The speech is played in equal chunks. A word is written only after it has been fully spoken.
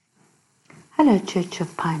Hello, Church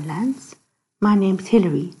of Pinelands. My name's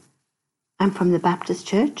Hilary. I'm from the Baptist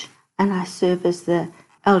Church and I serve as the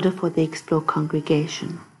elder for the Explore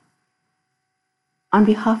congregation. On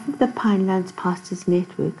behalf of the Pinelands Pastors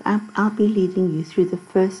Network, I'll be leading you through the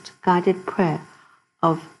first guided prayer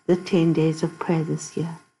of the 10 days of prayer this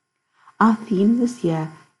year. Our theme this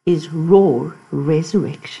year is Raw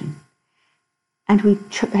Resurrection. And we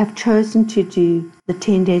have chosen to do the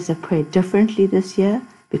 10 days of prayer differently this year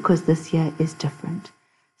because this year is different.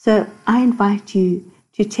 So I invite you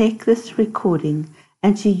to take this recording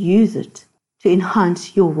and to use it to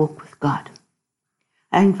enhance your walk with God.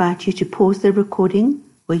 I invite you to pause the recording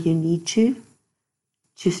where you need to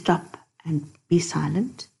stop and be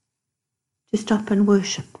silent, to stop and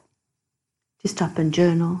worship, to stop and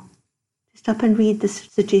journal, to stop and read the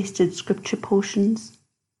suggested scripture portions,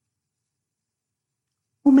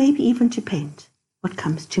 or maybe even to paint what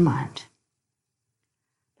comes to mind.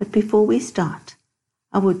 But before we start,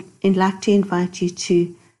 I would like to invite you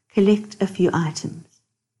to collect a few items.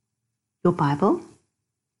 Your Bible,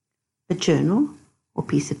 a journal or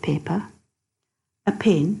piece of paper, a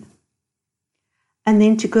pen, and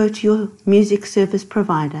then to go to your music service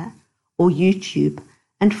provider or YouTube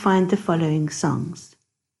and find the following songs.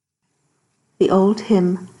 The old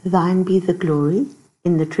hymn, Thine Be the Glory,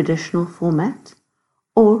 in the traditional format,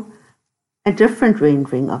 or a different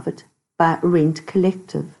rendering of it by Rent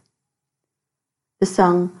Collective. The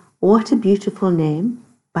song, What a Beautiful Name,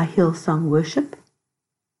 by Hillsong Worship.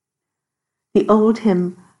 The old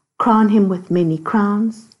hymn, Crown Him with Many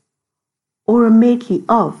Crowns, or a medley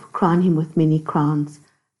of Crown Him with Many Crowns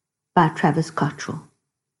by Travis Cottrell.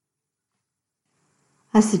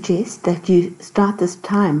 I suggest that you start this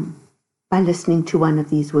time by listening to one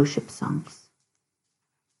of these worship songs.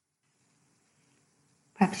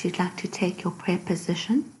 Perhaps you'd like to take your prayer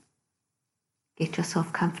position, get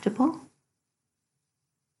yourself comfortable.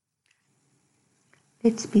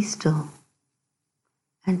 Let's be still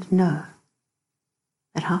and know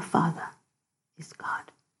that our Father is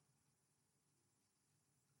God.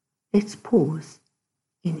 Let's pause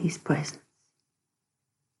in His presence.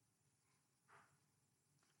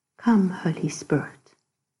 Come, Holy Spirit,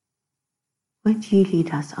 won't you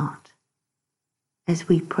lead us out as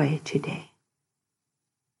we pray today?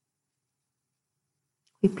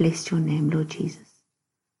 We bless your name, Lord Jesus,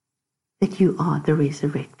 that you are the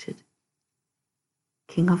resurrected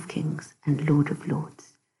King of Kings and Lord of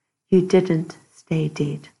Lords. You didn't stay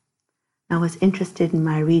dead. I was interested in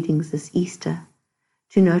my readings this Easter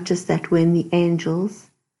to notice that when the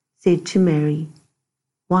angels said to Mary,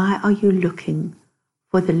 "Why are you looking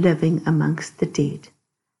for the living amongst the dead?"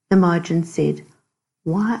 the margin said,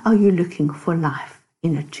 "Why are you looking for life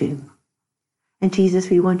in a tomb?" And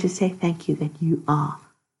Jesus, we want to say thank you that you are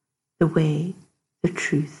the way, the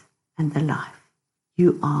truth, and the life.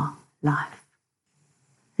 You are life.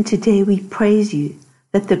 And today we praise you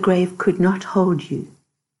that the grave could not hold you.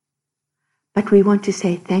 But we want to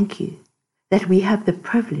say thank you that we have the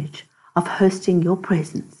privilege of hosting your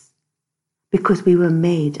presence because we were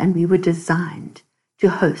made and we were designed to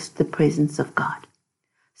host the presence of God.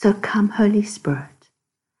 So come, Holy Spirit,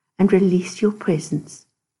 and release your presence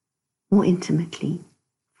more intimately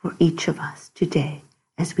for each of us today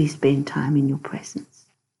as we spend time in your presence.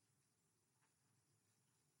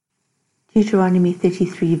 Deuteronomy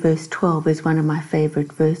 33 verse 12 is one of my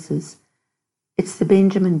favorite verses. It's the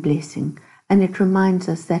Benjamin blessing, and it reminds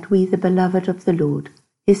us that we, the beloved of the Lord,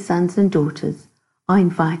 his sons and daughters, are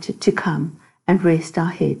invited to come and rest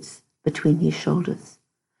our heads between his shoulders.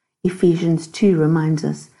 Ephesians 2 reminds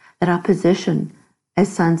us that our position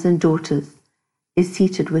as sons and daughters is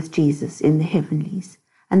seated with Jesus in the heavenlies,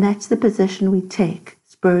 and that's the position we take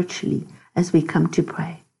spiritually as we come to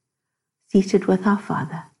pray, seated with our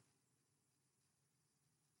Father.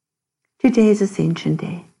 Today is Ascension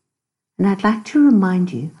Day, and I'd like to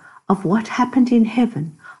remind you of what happened in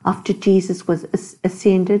heaven after Jesus was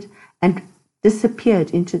ascended and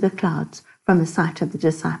disappeared into the clouds from the sight of the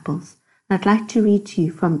disciples. And I'd like to read to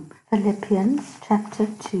you from Philippians chapter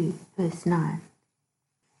 2, verse 9.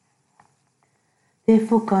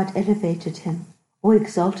 Therefore God elevated him, or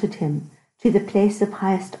exalted him, to the place of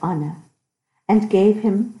highest honor, and gave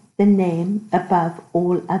him the name above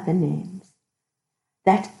all other names,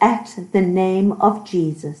 that at the name of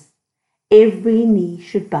Jesus every knee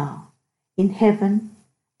should bow, in heaven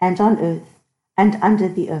and on earth and under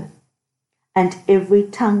the earth, and every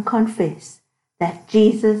tongue confess that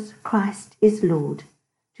Jesus Christ is Lord,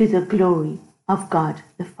 to the glory of God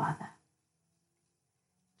the Father.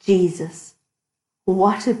 Jesus,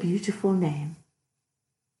 what a beautiful name.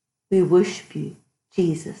 We worship you,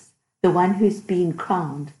 Jesus, the one who's been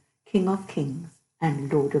crowned King of kings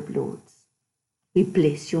and Lord of lords. We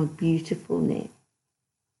bless your beautiful name.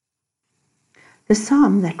 The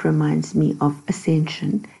psalm that reminds me of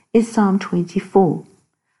Ascension is Psalm 24.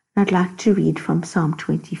 I'd like to read from Psalm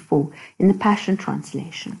 24 in the Passion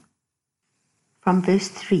Translation. From verse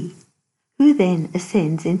 3, who then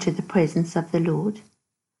ascends into the presence of the Lord?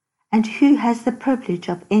 And who has the privilege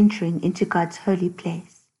of entering into God's holy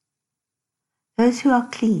place? Those who are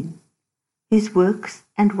clean, whose works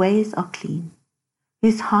and ways are clean,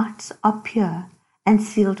 whose hearts are pure and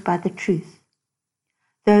sealed by the truth,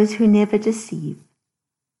 those who never deceive,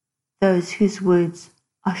 those whose words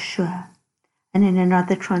are sure. And in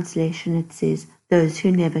another translation it says, those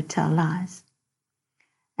who never tell lies.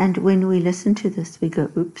 And when we listen to this, we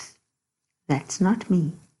go, oops, that's not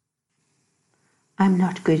me. I'm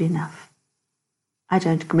not good enough. I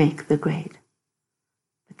don't make the grade.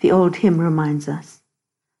 But the old hymn reminds us,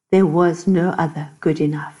 there was no other good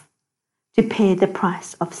enough to pay the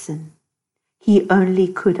price of sin. He only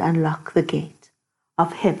could unlock the gate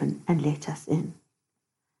of heaven and let us in.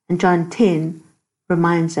 And John 10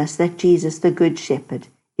 reminds us that Jesus, the Good Shepherd,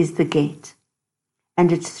 is the gate.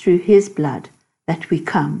 And it's through his blood that we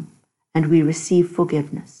come and we receive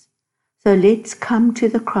forgiveness. So let's come to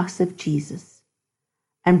the cross of Jesus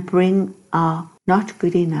and bring our not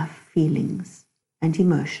good enough feelings and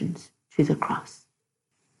emotions to the cross.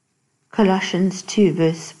 Colossians 2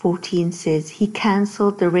 verse 14 says, he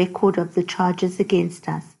cancelled the record of the charges against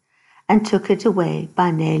us and took it away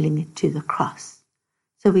by nailing it to the cross.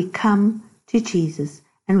 So we come to Jesus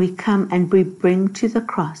and we come and we bring to the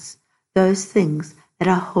cross those things that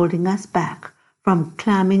are holding us back from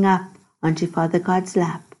climbing up onto Father God's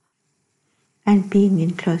lap and being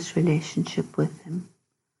in close relationship with him.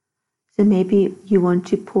 So maybe you want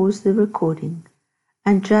to pause the recording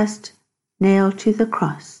and just nail to the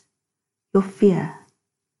cross your fear,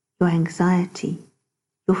 your anxiety,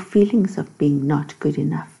 your feelings of being not good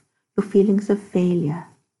enough, your feelings of failure,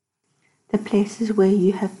 the places where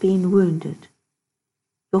you have been wounded,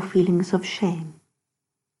 your feelings of shame,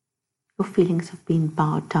 your feelings of being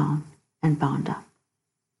bowed down and bound up.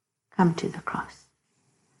 Come to the cross.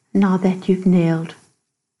 Now that you've nailed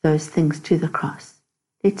those things to the cross,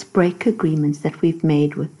 let's break agreements that we've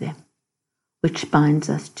made with them, which binds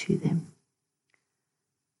us to them.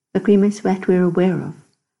 Agreements that we're aware of,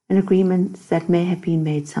 and agreements that may have been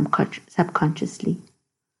made subconsciously.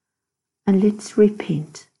 And let's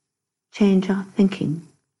repent, change our thinking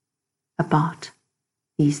about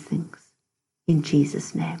these things in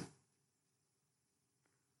Jesus' name.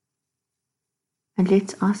 And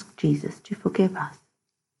let's ask Jesus to forgive us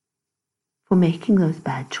for making those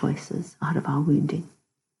bad choices out of our wounding,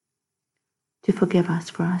 to forgive us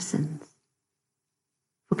for our sins,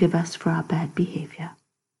 forgive us for our bad behavior,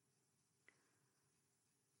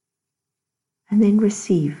 and then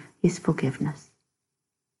receive his forgiveness.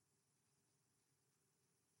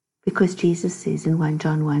 Because Jesus says in 1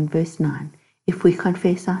 John 1 verse 9, if we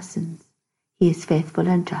confess our sins, he is faithful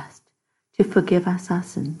and just to forgive us our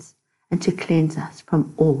sins and to cleanse us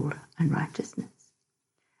from all unrighteousness.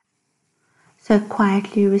 So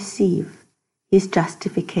quietly receive his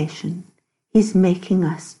justification. He's making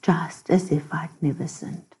us just as if I'd never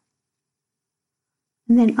sinned.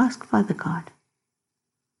 And then ask Father God,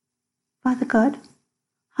 Father God,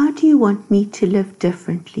 how do you want me to live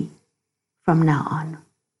differently from now on?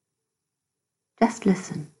 Just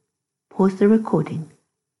listen, pause the recording,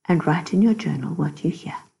 and write in your journal what you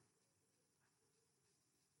hear.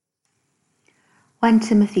 1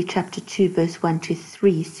 Timothy chapter 2 verse 1 to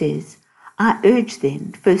 3 says, I urge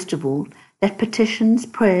then, first of all, that petitions,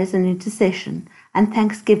 prayers, and intercession and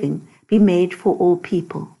thanksgiving be made for all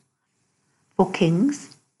people, for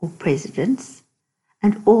kings or presidents,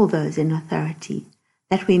 and all those in authority,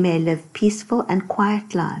 that we may live peaceful and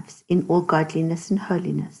quiet lives in all godliness and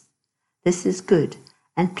holiness. This is good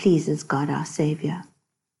and pleases God our Savior.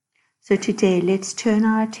 So today let's turn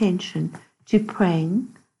our attention to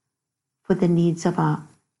praying for the needs of our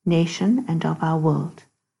nation and of our world.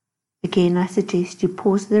 Again, I suggest you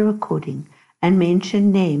pause the recording and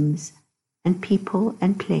mention names and people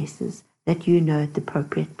and places that you know at the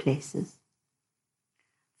appropriate places.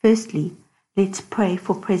 Firstly, let's pray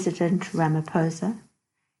for President Ramaphosa,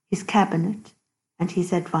 his cabinet, and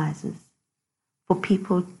his advisors, for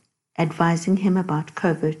people advising him about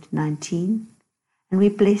COVID-19, and we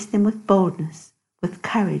bless them with boldness, with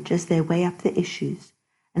courage as they weigh up the issues,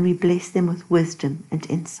 and we bless them with wisdom and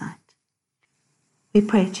insight. We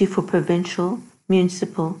pray too for provincial,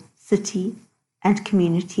 municipal, city, and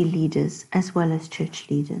community leaders as well as church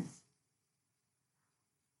leaders.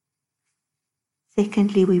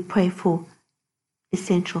 Secondly, we pray for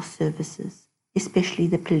essential services, especially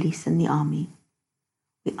the police and the army.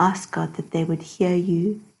 We ask God that they would hear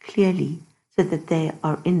you clearly so that they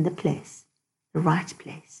are in the right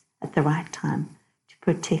place, at the right time to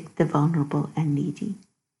protect the vulnerable and needy.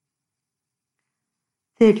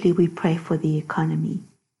 Thirdly, we pray for the economy.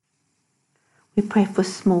 We pray for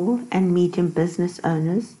small and medium business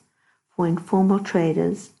owners, for informal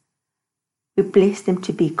traders. We bless them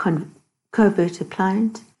to be covert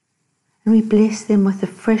appliant, and we bless them with a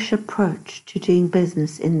fresh approach to doing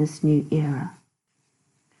business in this new era.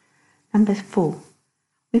 Number 4,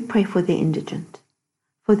 we pray for the indigent,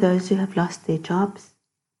 for those who have lost their jobs,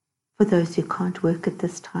 for those who can't work at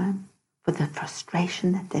this time, for the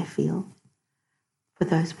frustration that they feel, for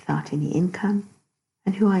those without any income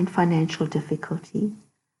and who are in financial difficulty.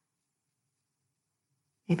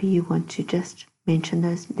 Maybe you want to just mention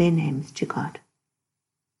their names to God.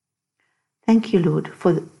 Thank you, Lord,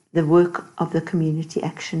 for the work of the community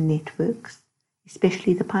action networks,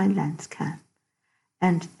 especially the Pinelands camp,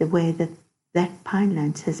 and the way that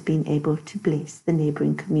Pinelands has been able to bless the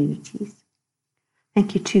neighboring communities.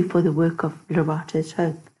 Thank you too for the work of Lorato's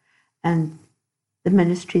Hope and the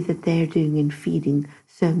ministry that they are doing in feeding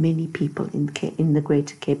so many people in the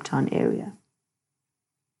greater Cape Town area.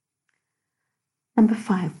 Number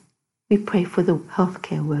 5, we pray for the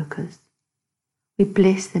healthcare workers. We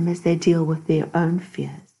bless them as they deal with their own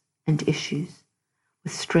fears and issues,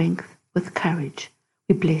 with strength, with courage.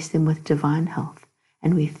 We bless them with divine health,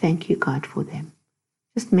 and we thank you, God, for them.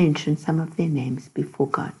 Just mention some of their names before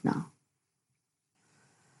God now.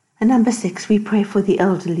 And number 6, we pray for the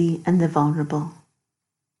elderly and the vulnerable,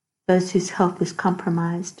 those whose health is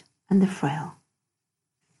compromised and the frail.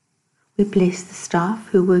 We bless the staff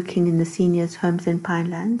who are working in the seniors' homes in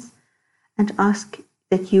Pinelands and ask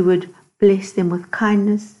that you would bless them with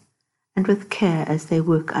kindness and with care as they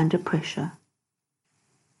work under pressure.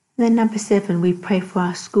 And then number 7, we pray for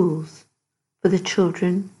our schools, for the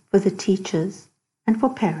children, for the teachers, and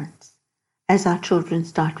for parents as our children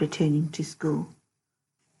start returning to school.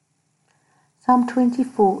 Psalm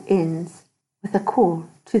 24 ends with a call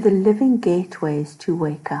to the living gateways to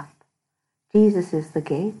wake up. Jesus is the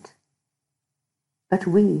gate, but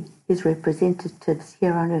we, his representatives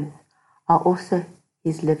here on earth, are also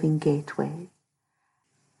his living gateways.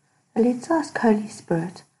 So let's ask Holy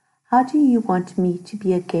Spirit, how do you want me to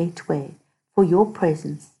be a gateway for your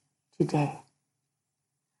presence today?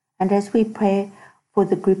 And as we pray for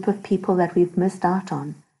the group of people that we've missed out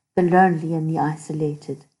on, the lonely and the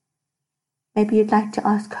isolated, maybe you'd like to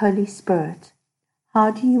ask Holy Spirit, how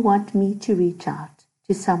do you want me to reach out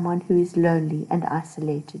to someone who is lonely and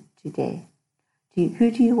isolated today?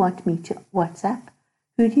 Who do you want me to WhatsApp?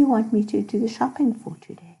 Who do you want me to do the shopping for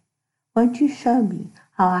today? Won't you show me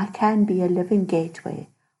how I can be a living gateway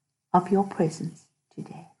of your presence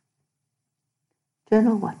today?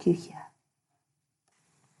 Journal what you hear.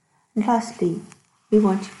 And lastly, we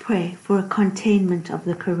want to pray for a containment of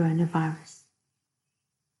the coronavirus.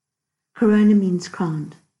 Corona means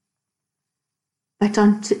crowned. But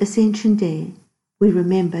on Ascension Day, we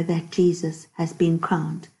remember that Jesus has been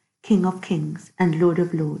crowned King of Kings and Lord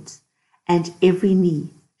of Lords, and every knee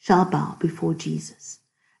shall bow before Jesus.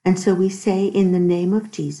 And so we say, in the name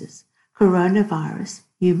of Jesus, coronavirus,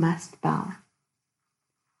 you must bow.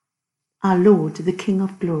 Our Lord, the King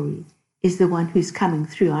of Glory, is the one who's coming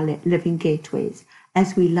through our living gateways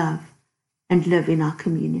as we love and live in our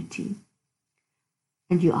community.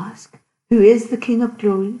 And you ask, who is the King of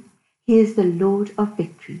Glory? He is the Lord of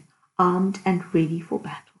victory, armed and ready for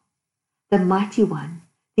battle. The mighty one,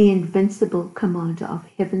 the invincible commander of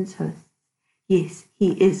heaven's hosts. Yes,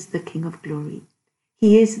 he is the King of Glory.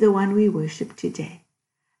 He is the one we worship today.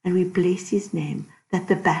 And we bless his name, that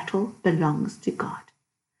the battle belongs to God.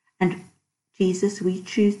 And Jesus, we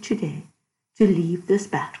choose today to leave this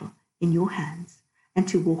battle in your hands and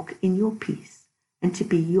to walk in your peace and to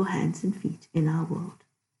be your hands and feet in our world.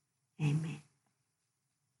 Amen.